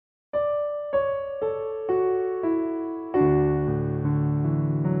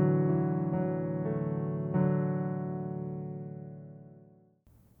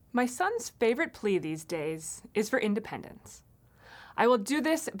My son's favorite plea these days is for independence. I will do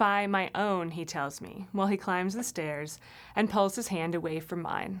this by my own, he tells me, while he climbs the stairs and pulls his hand away from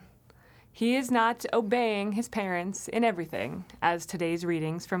mine. He is not obeying his parents in everything, as today's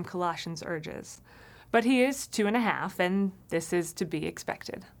readings from Colossians urges, but he is 2.5, and this is to be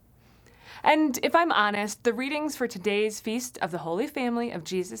expected. And if I'm honest, the readings for today's Feast of the Holy Family of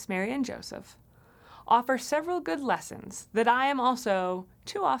Jesus, Mary, and Joseph offer several good lessons that I am also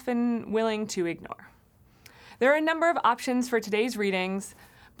too often willing to ignore. There are a number of options for today's readings,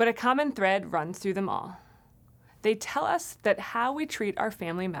 but a common thread runs through them all. They tell us that how we treat our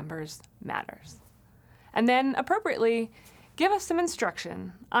family members matters, and then, appropriately, give us some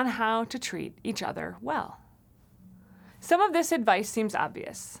instruction on how to treat each other well. Some of this advice seems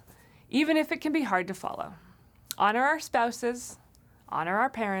obvious, even if it can be hard to follow. Honor our spouses, honor our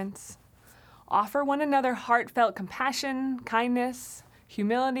parents, offer one another heartfelt compassion, kindness,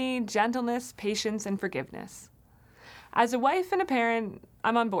 humility, gentleness, patience, and forgiveness. As a wife and a parent,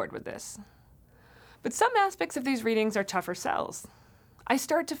 I'm on board with this. But some aspects of these readings are tougher sells. I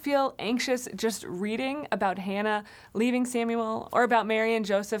start to feel anxious just reading about Hannah leaving Samuel or about Mary and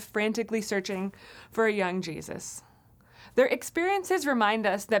Joseph frantically searching for a young Jesus. Their experiences remind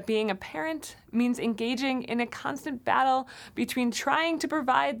us that being a parent means engaging in a constant battle between trying to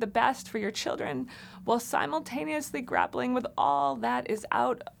provide the best for your children while simultaneously grappling with all that is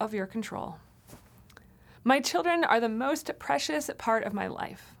out of your control. My children are the most precious part of my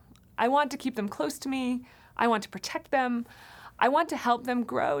life. I want to keep them close to me. I want to protect them. I want to help them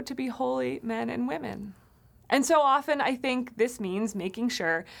grow to be holy men and women. And so often I think this means making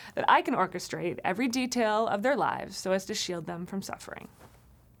sure that I can orchestrate every detail of their lives so as to shield them from suffering.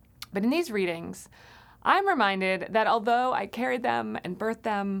 But in these readings, I'm reminded that although I carried them and birthed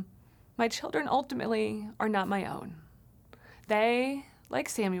them, my children ultimately are not my own. They, like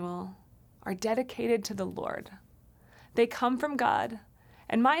Samuel, are dedicated to the Lord. They come from God,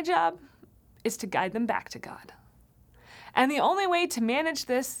 and my job is to guide them back to God. And the only way to manage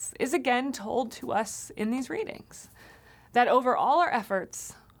this is again told to us in these readings, that over all our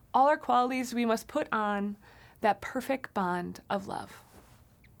efforts, all our qualities, we must put on that perfect bond of love.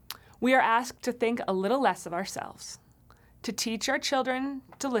 We are asked to think a little less of ourselves, to teach our children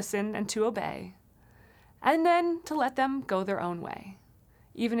to listen and to obey, and then to let them go their own way,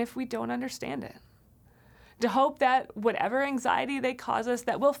 even if we don't understand it. To hope that whatever anxiety they cause us,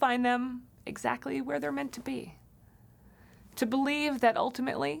 that we'll find them exactly where they're meant to be. To believe that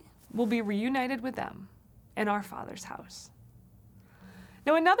ultimately we'll be reunited with them in our Father's house.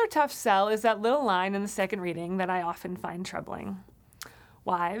 Now, another tough sell is that little line in the second reading that I often find troubling.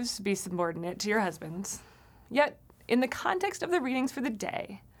 Wives, be subordinate to your husbands. Yet, in the context of the readings for the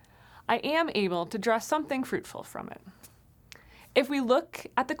day, I am able to draw something fruitful from it. If we look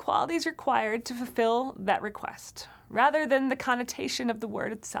at the qualities required to fulfill that request, rather than the connotation of the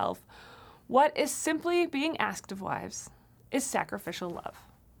word itself, what is simply being asked of wives is sacrificial love.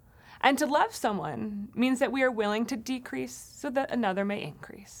 And to love someone means that we are willing to decrease so that another may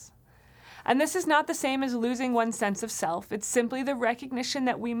increase. And this is not the same as losing one's sense of self. It's simply the recognition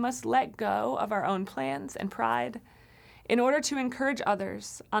that we must let go of our own plans and pride in order to encourage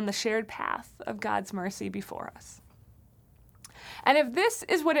others on the shared path of God's mercy before us. And if this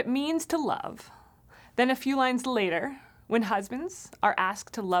is what it means to love, then a few lines later, when husbands are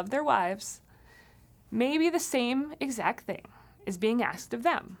asked to love their wives, maybe the same exact thing is being asked of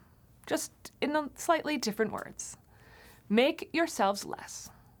them, just in slightly different words. Make yourselves less,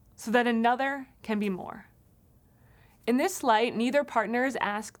 so that another can be more. In this light, neither partner is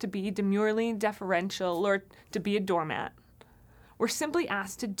asked to be demurely deferential or to be a doormat. We're simply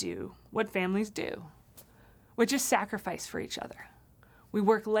asked to do what families do, which is sacrifice for each other. We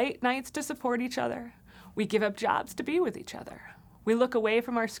work late nights to support each other. We give up jobs to be with each other. We look away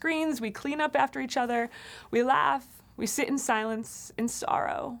from our screens, we clean up after each other, we laugh, we sit in silence, in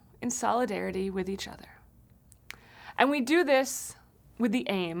sorrow, in solidarity with each other. And we do this with the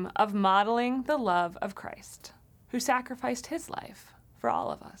aim of modeling the love of Christ, who sacrificed his life for all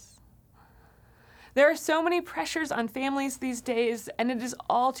of us. There are so many pressures on families these days, and it is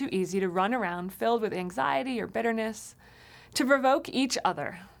all too easy to run around filled with anxiety or bitterness, to provoke each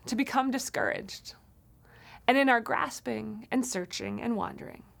other, to become discouraged. And in our grasping and searching and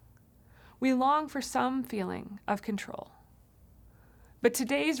wandering, we long for some feeling of control. But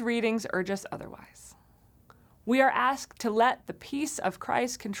today's readings urge us otherwise. We are asked to let the peace of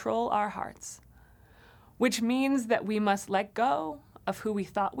Christ control our hearts, which means that we must let go of who we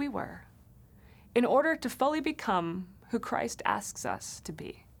thought we were in order to fully become who Christ asks us to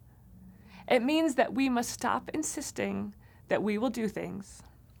be. It means that we must stop insisting that we will do things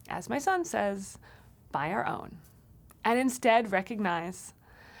as my son says, by our own, and instead recognize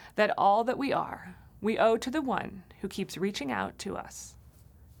that all that we are, we owe to the one who keeps reaching out to us,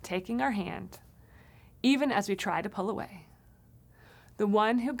 taking our hand, even as we try to pull away, the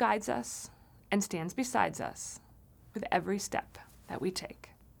one who guides us and stands beside us with every step that we take.